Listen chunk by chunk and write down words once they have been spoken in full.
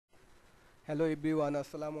Hello everyone,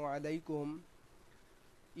 আসসালামু আলাইকুম।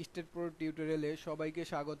 Stayed pro টিউটোরিয়ালে সবাইকে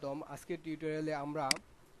স্বাগতম। আজকের টিউটোরিয়ালে আমরা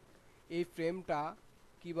এই ফ্রেমটা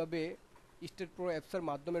কিভাবে স্টেড প্রো অ্যাপসের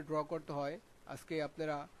মাধ্যমে ড্র করতে হয় আজকে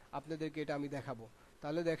আপনাদেরকে এটা আমি দেখাবো।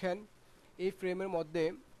 তাহলে দেখেন, এই ফ্রেমের মধ্যে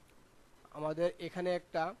আমাদের এখানে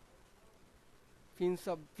একটা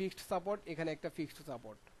ফিক্সড সাপোর্ট, এখানে একটা ফিক্সড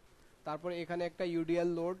সাপোর্ট, তারপরে এখানে একটা ইউডিএল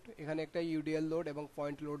লোড, এখানে একটা ইউডিএল লোড এবং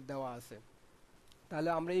পয়েন্ট লোড দেওয়া আছে।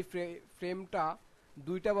 তাহলে আমরা এই ফ্রেমটা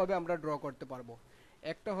দুইটা ভাবে আমরা ড্র করতে পারবো।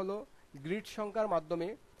 একটা হলো গ্রিড সংখ্যার মাধ্যমে,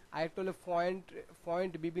 আর একটা হলো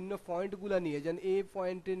পয়েন্ট বিভিন্ন পয়েন্টগুলো নিয়ে, যেন এ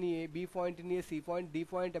পয়েন্টে নিয়ে, বি পয়েন্ট নিয়ে, সি পয়েন্ট, ডি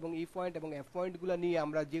পয়েন্ট এবং ই পয়েন্ট এবং এফ পয়েন্টগুলো নিয়ে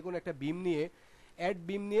আমরা যে কোনো একটা বিম নিয়ে, অ্যাড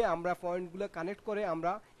বিম নিয়ে আমরা পয়েন্টগুলো কানেক্ট করে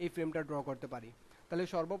আমরা এই ফ্রেমটা ড্র করতে পারি। তাহলে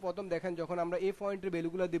সর্বপ্রথম দেখেন, যখন আমরা এই পয়েন্টের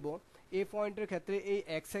ভ্যালুগুলো দিব, এই পয়েন্টের ক্ষেত্রে এই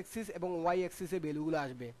এক্স অ্যাক্সিস এবং ওয়াই অ্যাক্সিসের ভ্যালুগুলো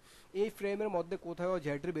আসবে। এই ফ্রেমের মধ্যে কোথাও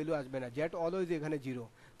জেডের ভ্যালু আসবে না, জেড অলওয়েজ এখানে জিরো।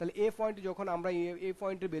 তাহলে এই পয়েন্ট যখন আমরা এই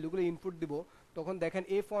পয়েন্টের ভ্যালুগুলো ইনপুট দিব, তখন দেখেন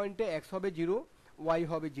এই পয়েন্টে এক্স হবে জিরো, ওয়াই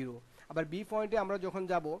হবে জিরো। আবার বি পয়েন্টে আমরা যখন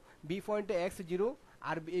যাব, বি পয়েন্টে এক্স জিরো,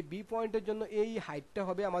 আর এই বি পয়েন্টের জন্য এই হাইটটা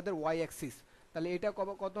হবে আমাদের ওয়াই অ্যাক্সিস, তাহলে এটা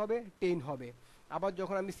কত হবে, 10 হবে। আবার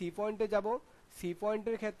যখন আমি সি পয়েন্টে যাব, সি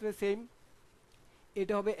পয়েন্টের ক্ষেত্রে সেম,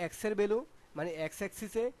 এটা হবে এক্স এর ভ্যালু, মানে এক্স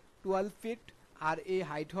অ্যাক্সিসে 12 ফিট, আর এই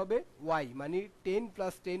হাইট হবে ওয়াই, মানে 10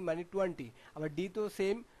 + 10 মানে 20। আবার ডি তো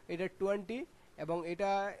সেম, এটা 20, এবং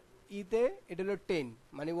এটা ইতে এটা হলো 10,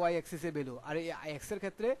 মানে ওয়াই অ্যাক্সিসের ভ্যালু। আর এই এক্স এর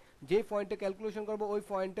ক্ষেত্রে যে পয়েন্টে ক্যালকুলেশন করব, ওই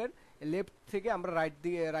পয়েন্টের লেফট থেকে আমরা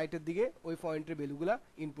রাইটের দিকে ওই পয়েন্টের ভ্যালুগুলা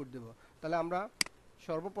ইনপুট দেব। তাহলে আমরা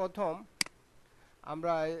সর্বপ্রথম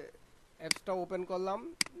আমরা অ্যাপসটা ওপেন করলাম,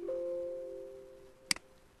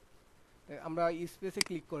 আমরা স্পেসে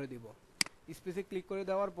ক্লিক করে দিব। স্পেসে ক্লিক করে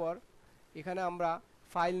দেওয়ার পর এখানে আমরা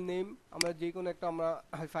ফাইল নেম, আমরা যে কোনো একটা আমরা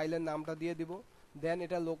ফাইলের নামটা দিয়ে দিব। দেন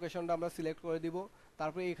এটা লোকেশনটা আমরা সিলেক্ট করে দিব।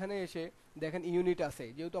 তারপরে এখানে এসে দেখেন ইউনিট আছে,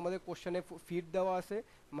 যেহেতু আমাদের কোশ্চেনে ফিট দেওয়া আছে,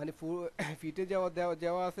 মানে ফিটে দেওয়া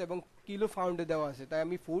আছে এবং কিলো পাউন্ডে দেওয়া আছে, তাই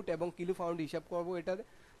আমি ফুট এবং কিলো পাউন্ড হিসাব করব এটাতে।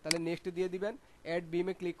 তাহলে নেক্সট দিয়ে দিবেন, অ্যাড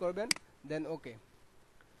বিমে ক্লিক করবেন, দেন ওকে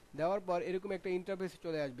দেওয়ার পর এরকম একটা ইন্টারফেস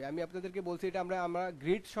চলে আসবে। আমি আপনাদেরকে বলছি, এটা আমরা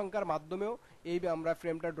গ্রিড সংখ্যার মাধ্যমেও এই আমরা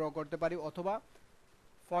ফ্রেমটা ড্র করতে পারি, অথবা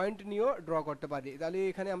পয়েন্ট নিয়েও ড্র করতে পারি। তাহলে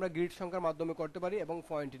এখানে আমরা গ্রিড সংখ্যার মাধ্যমে করতে পারি এবং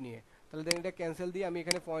পয়েন্ট নিয়ে। তাহলে দেখেন, এটা ক্যান্সেল দিয়ে আমি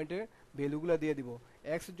এখানে পয়েন্টের ভ্যালুগুলো দিয়ে দিব।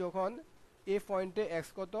 এক্স যখন এ পয়েন্টে এক্স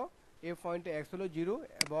কত, এ পয়েন্টে এক্স হলো জিরো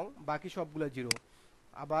এবং বাকি সবগুলো জিরো।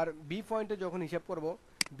 আবার বি পয়েন্টে যখন হিসাব করব,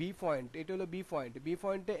 বি পয়েন্ট এটা হলো বি পয়েন্ট, বি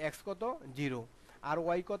পয়েন্টে এক্স কত, জিরো, আর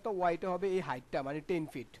ওয়াই কত, ওয়াইটা হবে এই হাইটটা মানে 10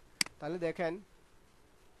 ফিট। তাহলে দেখেন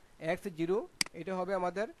এক্স জিরো, এটা হবে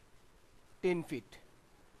আমাদের 10 ফিট।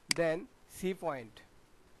 দেন সি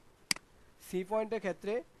পয়েন্টের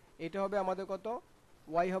ক্ষেত্রে এটা হবে আমাদের কত,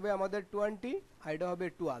 ওয়াই হবে আমাদের 20, আর এটা হবে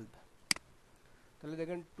 12। তাহলে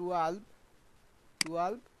দেখেন 12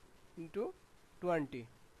 ইন্টু 20।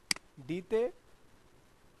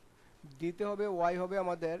 ডিতে হবে ওয়াই হবে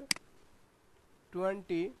আমাদের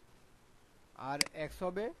 20, আর এক্স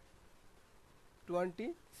হবে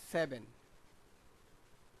 27।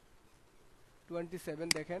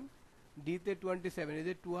 দেখেন ডিতে 27, এই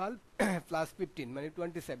যে 12 প্লাস 15 মানে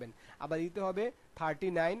 27। আবার দিতে হবে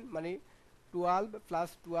 39, মানে 12 প্লাস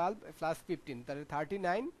 15, তাহলে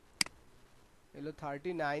 39 এলো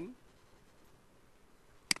 39,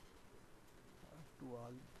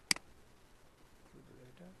 12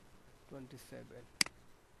 এটা 27,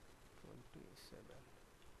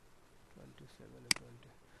 20,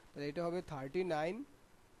 তাহলে এটা হবে 39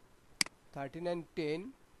 10।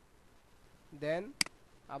 দেন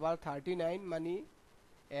আবার 39 মানে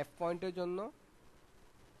এফ পয়েন্টের জন্য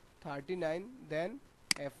 39, দেন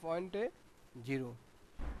এফ পয়েন্টে 0।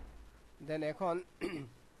 দেন এখন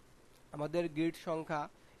আমাদের গ্রিড সংখ্যা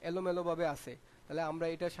এলোমেলোভাবে আছে, তাহলে আমরা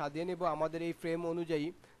এটা সাজিয়ে নেব আমাদের এই ফ্রেম অনুযায়ী।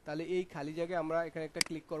 তাহলে এই খালি জায়গায় আমরা এখানে একটা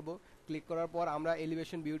ক্লিক করব। ক্লিক করার পর আমরা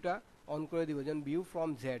এলিভেশন ভিউটা অন করে দিব, যেমন ভিউ ফ্রম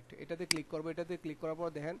জেড, এটাতে ক্লিক করব। এটাতে ক্লিক করার পর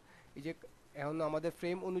দেখেন এই যে এখন আমাদের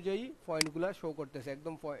ফ্রেম অনুযায়ী পয়েন্টগুলো শো করতেছে,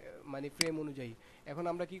 একদম মানে ফ্রেম অনুযায়ী। এখন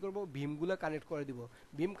আমরা কি করব, ভীমগুলো কানেক্ট করে দিব।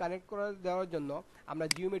 ভীম কানেক্ট করে দেওয়ার জন্য আমরা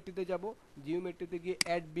জিওমেট্রিতে যাব, জিওমেট্রিতে গিয়ে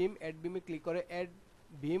অ্যাড বিমে ক্লিক করে add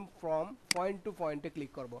beam from point two পয়েন্টে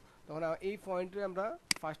ক্লিক করব। তখন এই পয়েন্টে আমরা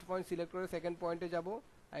ফার্স্ট পয়েন্ট সিলেক্ট করে সেকেন্ড পয়েন্টে যাব,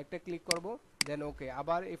 আরেকটা ক্লিক করব, দেন ওকে,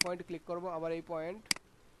 আবার এই পয়েন্ট ক্লিক করব, আবার এই পয়েন্ট,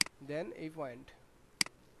 দেন এই পয়েন্ট।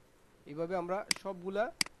 এইভাবে আমরা সবগুলা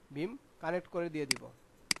বিম কানেক্ট করে দিয়ে দিব।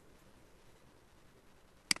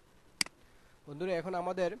 বন্ধুরা, এখন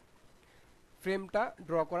আমাদের ফ্রেমটা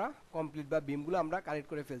ড্র করা কমপ্লিট, বা বিমগুলো আমরা কানেক্ট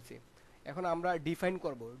করে ফেলছি। এখন আমরা ডিফাইন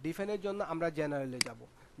করব। ডিফাইনের জন্য আমরা জেনারেলে যাব।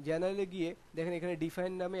 জেনারেলে গিয়ে দেখেন এখানে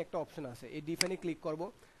ডিফাইন নামে একটা অপশন আছে, এই ডিফাইনে ক্লিক করব।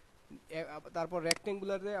 তারপর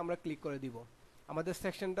রেক্টেঙ্গুলারে আমরা ক্লিক করে দিব। আমাদের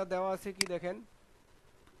সেকশনটা দেওয়া আছে কি দেখেন,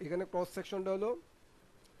 এখানে ক্রস সেকশনটা হলো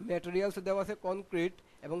ম্যাটেরিয়ালস দেওয়া আছে কনক্রিট,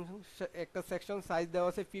 এবং একটা সেকশন সাইজ দেওয়া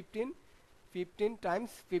আছে 15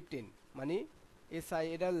 টাইমস 15, মানে এই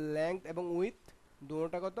এটা লেংথ এবং উইথ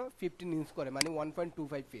দুটোটা কত 15 ইঞ্চ করে, মানে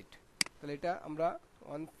 1.25 ফিট। তাহলে এটা আমরা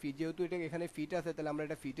 1 ফিট, যেহেতু এটা এখানে ফিট আছে তাহলে আমরা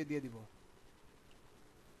এটা ফিটে দিয়ে দিব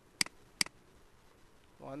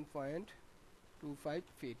 1.25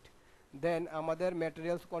 ফিট। দেন আমাদের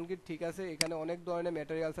ম্যাটেরিয়ালস কনক্রিট ঠিক আছে, এখানে অনেক ধরনের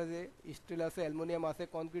ম্যাটেরিয়ালস আছে, স্টিল আছে, অ্যালুমিনিয়াম আছে,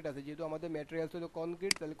 কনক্রিট আছে। যেহেতু আমাদের ম্যাটেরিয়ালস হলো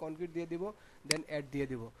কনক্রিট, তাহলে কনক্রিট দিয়ে দিব, দেন অ্যাড দিয়ে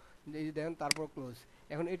দিব, এই যে দেখেন, তারপর ক্লোজ।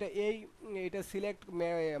 এখন এটা সিলেক্ট,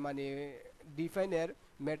 মানে ডিফাইনের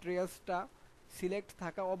ম্যাটেরিয়ালসটা সিলেক্ট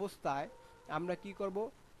থাকা অবস্থায় আমরা কি করব,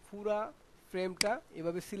 পুরা ফ্রেমটা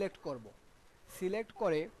এভাবে সিলেক্ট করব। সিলেক্ট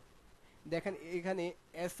করে দেখেন এখানে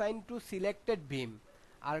অ্যাসাইন টু সিলেক্টেড বিম,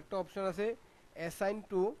 আরেকটা অপশন আছে assign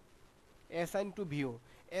to view.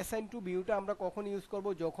 Assign to ভিউটা আমরা কখন ইউজ করব,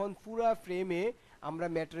 যখন পুরা ফ্রেমে আমরা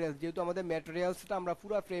ম্যাটেরিয়ালস, যেহেতু আমাদের ম্যাটেরিয়ালসটা আমরা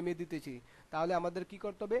পুরা ফ্রেমে দিতেছি, তাহলে আমাদের কি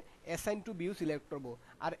করতে হবে, অ্যাসাইন টু ভিউ সিলেক্ট করব।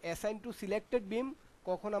 আর অ্যাসাইন টু সিলেক্টেড বিম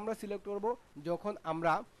কখন আমরা সিলেক্ট করব, যখন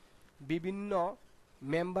আমরা বিভিন্ন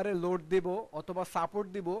মেম্বারে লোড দেব অথবা সাপোর্ট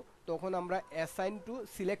দিব, তখন আমরা অ্যাসাইন টু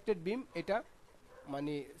সিলেক্টেড বিম এটা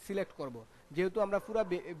মানে সিলেক্ট করব। যেহেতু আমরা পুরা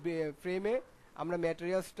ফ্রেমে আমরা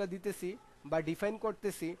ম্যাটেরিয়ালসটা দিতেছি বা ডিফাইন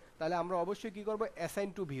করতেছি, তাহলে আমরা অবশ্যই কি করব, অ্যাসাইন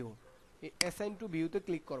টু ভিউ, এই অ্যাসাইন টু ভিউতে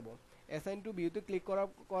ক্লিক করব। অ্যাসাইন টু ভিউতে ক্লিক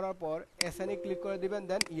করার পর অ্যাসাইনে ক্লিক করে দিবেন,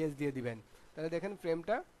 দেন ইয়েস দিয়ে দিবেন। তাহলে দেখেন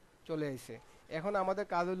ফ্রেমটা চলে এসেছে। এখন আমাদের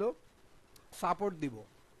কাজ হলো সাপোর্ট দিব।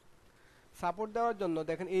 সাপোর্ট দেওয়ার জন্য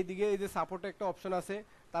দেখেন এইদিকে এই যে সাপোর্ট একটা অপশন আছে,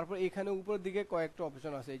 তারপর এখানে উপরের দিকে কয়েকটা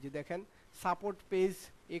অপশন আছে, এই যে দেখেন সাপোর্ট পেজ,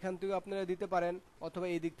 এখান থেকে আপনারা দিতে পারেন, অথবা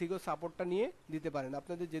এই দিক থেকেও সাপোর্টটা নিয়ে দিতে পারেন।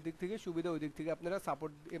 আপনাদের যে দিক থেকে সুবিধা ওই দিক থেকে আপনারা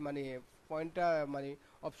সাপোর্ট মানে পয়েন্টটা মানে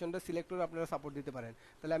অপশনটা সিলেক্ট করে আপনারা সাপোর্ট দিতে পারেন।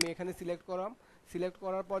 তাহলে আমি এখানে সিলেক্ট করলাম। সিলেক্ট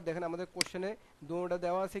করার পর দেখেন আমাদের কোশ্চেনে দুটোটা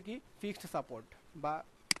দেওয়া আছে কি, ফিক্সড সাপোর্ট বা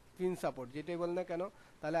পিন সাপোর্ট, যেটাই বল না কেন।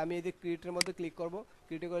 তাহলে আমি এই যে ক্রিয়েটের মধ্যে ক্লিক করব,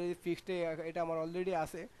 ক্রিয়েটে করে যদি ফিক্সডে এটা আমার অলরেডি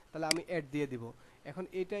আছে, তাহলে আমি অ্যাড দিয়ে দিব। এখন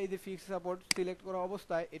এটা এই যে ফিক্সড সাপোর্ট সিলেক্ট করা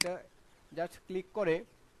অবস্থায় এটা জাস্ট ক্লিক করে,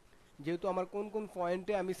 যেহেতু আমার কোন কোন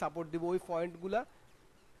পয়েন্টে আমি সাপোর্ট দিব ওই পয়েন্টগুলা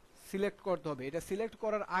সিলেক্ট করতে হবে। এটা সিলেক্ট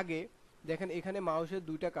করার আগে দেখেন এখানে মাউসের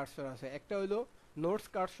দুইটা কার্সর আছে, একটা হলো নোটস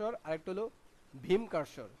কার্সর আর একটা হলো ভীম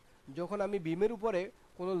কার্সর। যখন আমি ভীমের উপরে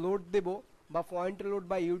কোনো লোড দেব বা পয়েন্ট লোড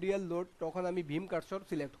বা ইউডিএল লোড, তখন আমি ভীম কার্সর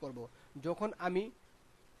সিলেক্ট করব। যখন আমি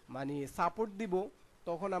মানে সাপোর্ট দিব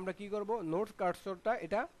তখন আমরা কি করব, নোটস কার্সরটা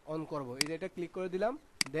এটা অন করব। এই যে এটা ক্লিক করে দিলাম,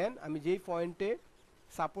 দেন আমি যেই পয়েন্টে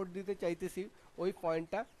সাপোর্ট দিতে চাইতেছি ওই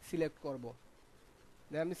পয়েন্টটা সিলেক্ট করব।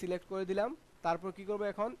 দেন আমি সিলেক্ট করে দিলাম। তারপর কি করব,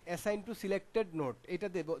 এখন অ্যাসাইন টু সিলেক্টেড নোট এটা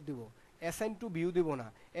দিব, অ্যাসাইন টু ভিউ দিব না।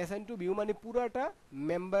 অ্যাসাইন টু ভিউ মানে পুরাটা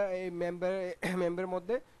মেম্বারের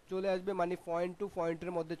মধ্যে চলে আসবে, মানে পয়েন্ট টু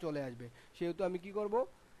পয়েন্টের মধ্যে চলে আসবে। সেহেতু আমি কি করব,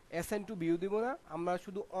 অ্যাসাইন টু ভিউ দিব না, আমরা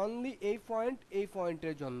শুধু অনলি এই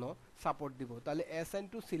পয়েন্টের জন্য সাপোর্ট দিব। তাহলে অ্যাসাইন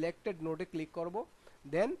টু সিলেক্টেড নোটে ক্লিক করব,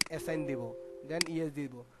 দেন অ্যাসাইন দিব, দেন ইয়েস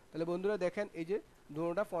দিব। তাহলে বন্ধুরা দেখেন এই যে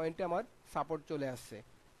দুটোটা পয়েন্টে আমার সাপোর্ট চলে আসছে।